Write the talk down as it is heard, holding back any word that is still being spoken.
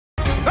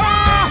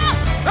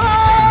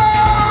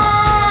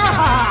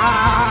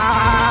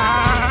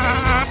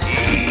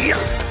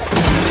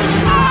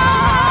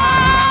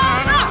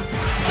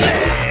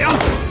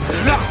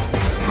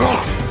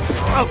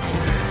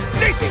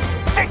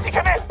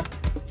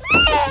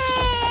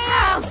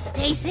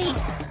Stacy.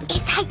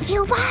 Is that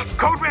you, boss?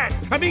 Code Red!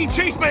 I'm being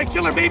chased by a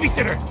killer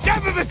babysitter!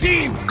 Gather the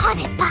team! On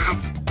it,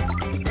 boss.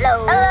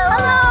 Hello.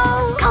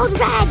 Hello. Code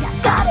Red.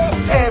 Got it.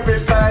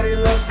 Everybody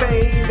loves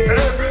baby.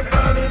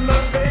 Everybody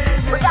loves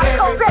baby. We got a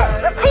Code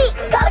Red. Repeat,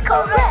 got a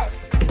Code Red.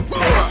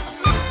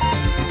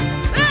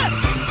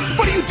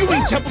 What are you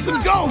doing,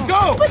 Templeton? Go,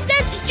 go! But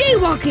that's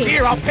jaywalking.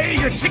 Here, I'll pay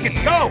your ticket.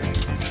 Go!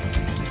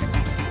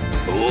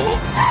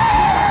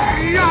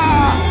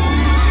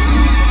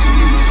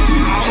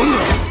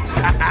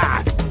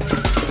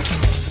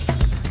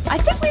 I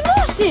think we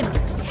lost him.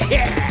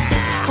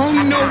 Oh,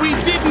 no, we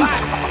didn't!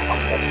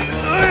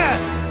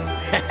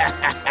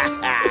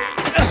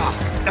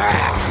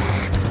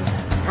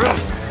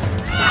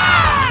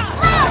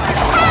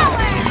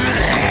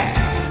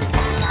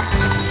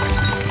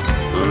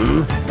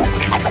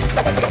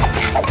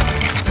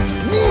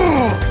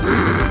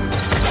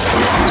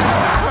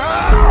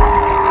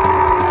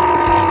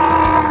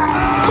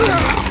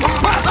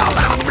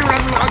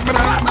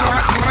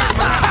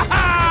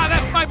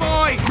 That's my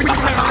boy!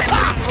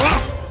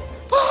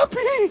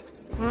 Poppy!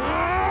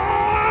 Run!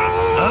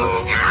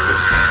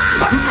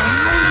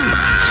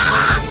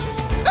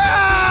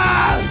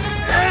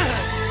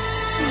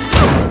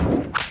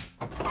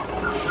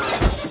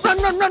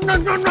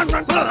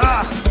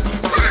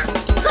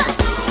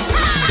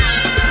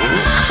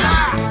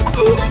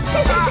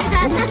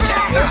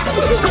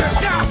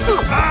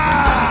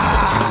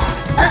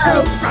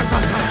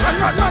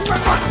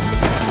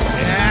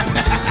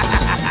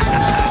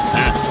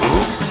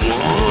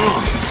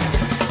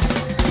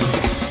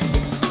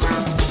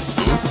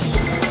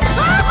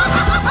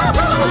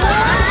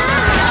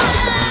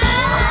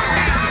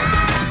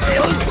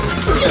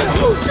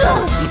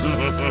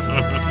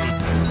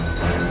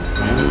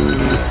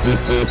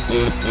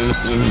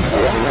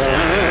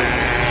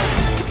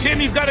 Tim,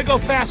 you've got to go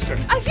faster.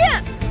 I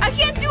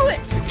can't do it.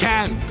 You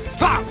can.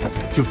 Ha!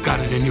 You've got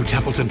it in you,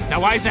 Templeton.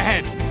 Now eyes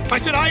ahead. I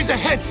said eyes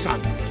ahead,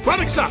 son.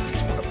 Buttocks up.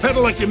 Or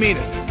pedal like you mean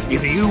it.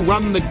 Either you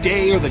run the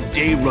day or the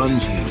day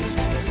runs you.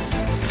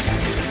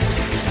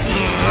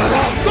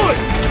 Good!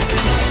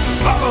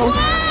 Uh-oh.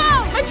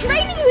 Wow! My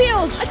training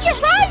wheels! I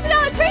can't ride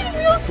without my training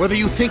wheels! Whether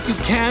you think you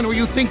can or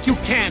you think you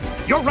can't,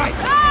 you're right.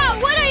 Ah!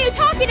 What are you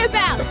talking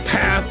about? The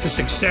path to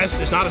success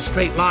is not a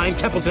straight line,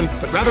 Templeton,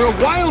 but rather a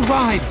wild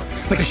ride,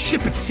 like a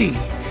ship at sea.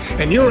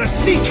 And you're a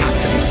sea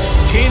captain,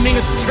 taming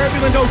a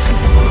turbulent ocean.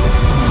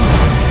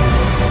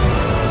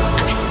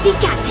 I'm a sea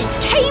captain,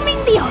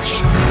 taming the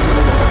ocean.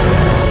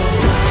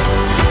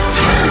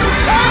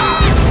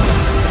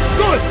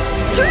 Good!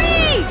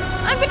 Tree!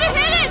 I'm gonna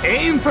hit it!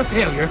 Aim for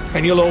failure,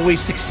 and you'll always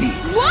succeed.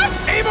 What?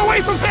 Aim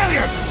away from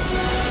failure!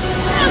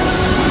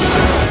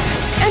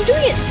 I'm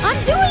doing it! I'm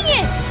doing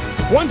it!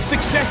 Once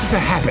success is a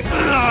habit,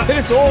 then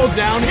it's all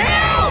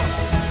downhill!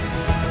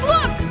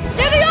 Look!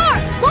 There they are!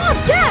 Mom!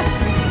 Dad!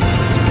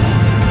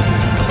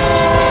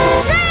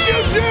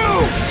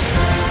 Choo-choo!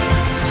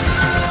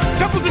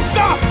 Templeton,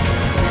 stop!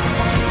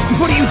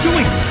 What are you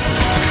doing?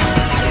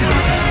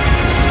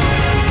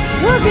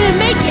 We're gonna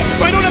make it!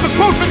 I don't have a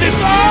quote for this!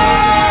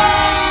 Oh!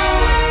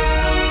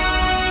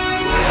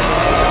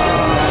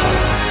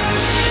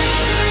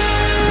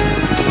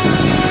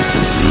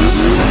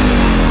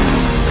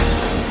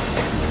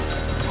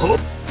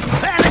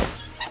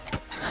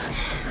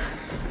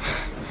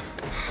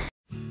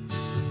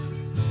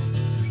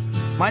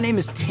 My name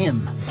is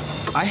Tim.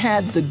 I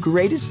had the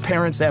greatest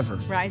parents ever.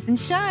 Rise and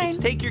shine.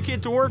 Take your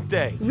kid to work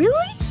day.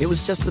 Really? It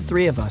was just the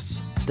three of us,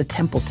 the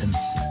Templetons.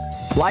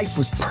 Life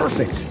was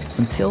perfect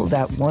until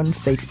that one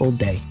fateful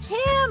day.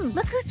 Tim,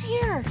 look who's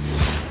here.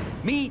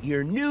 Meet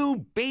your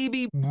new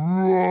baby brother.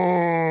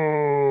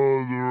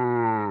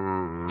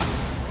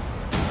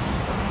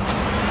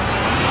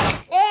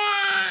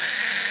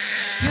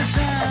 Yes,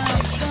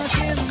 I'm stuck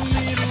in the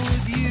middle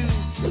with you.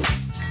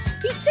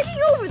 He's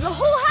taking over the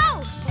whole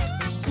house!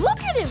 Look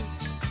at him!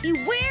 He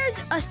wears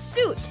a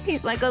suit.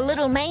 He's like a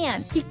little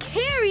man. He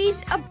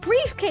carries a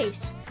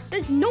briefcase.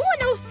 Does no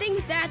one else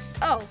think that's,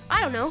 oh, I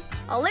don't know,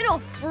 a little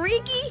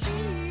freaky?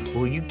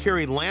 Well, you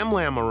carried Lamb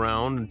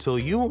around until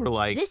you were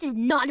like... This is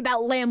not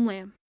about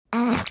Lamb.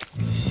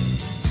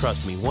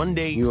 Trust me, one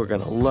day you are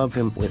gonna love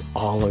him with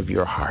all of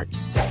your heart.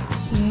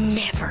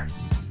 Never.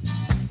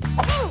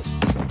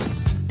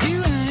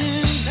 Here I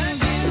am, stuck in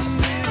the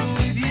middle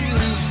with you.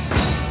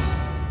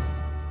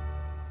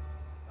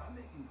 I'm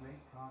making great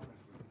progress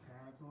with the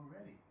parents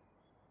already.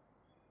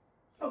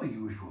 Oh, the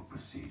usual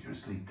procedure,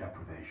 sleep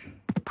deprivation,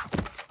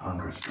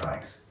 hunger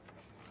strikes.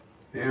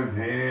 They're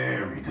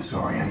very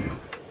disoriented.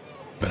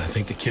 But I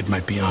think the kid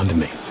might be onto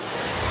me.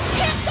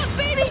 Hands up,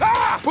 baby!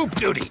 Ah! Poop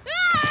duty! Yeah.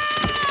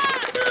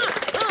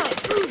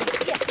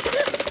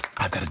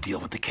 I've got to deal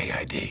with the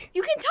KID.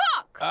 You can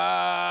talk!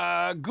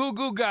 Goo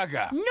goo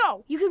gaga.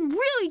 No, you can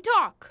really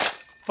talk.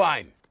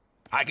 Fine.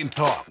 I can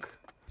talk.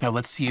 Now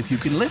let's see if you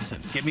can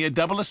listen. Get me a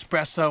double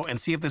espresso and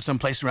see if there's some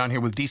place around here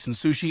with decent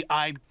sushi.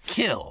 I'd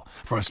kill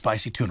for a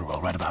spicy tuna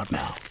roll right about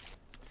now.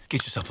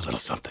 Get yourself a little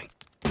something.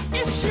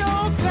 It's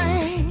your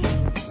thing. Do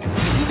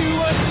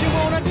what you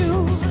wanna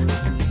do.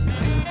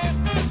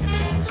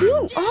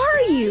 Who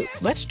are you?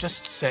 Let's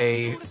just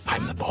say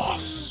I'm the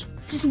boss.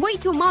 Just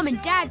wait till Mom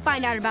and Dad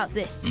find out about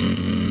this.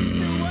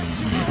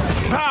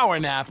 Power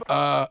nap.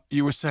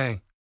 You were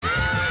saying?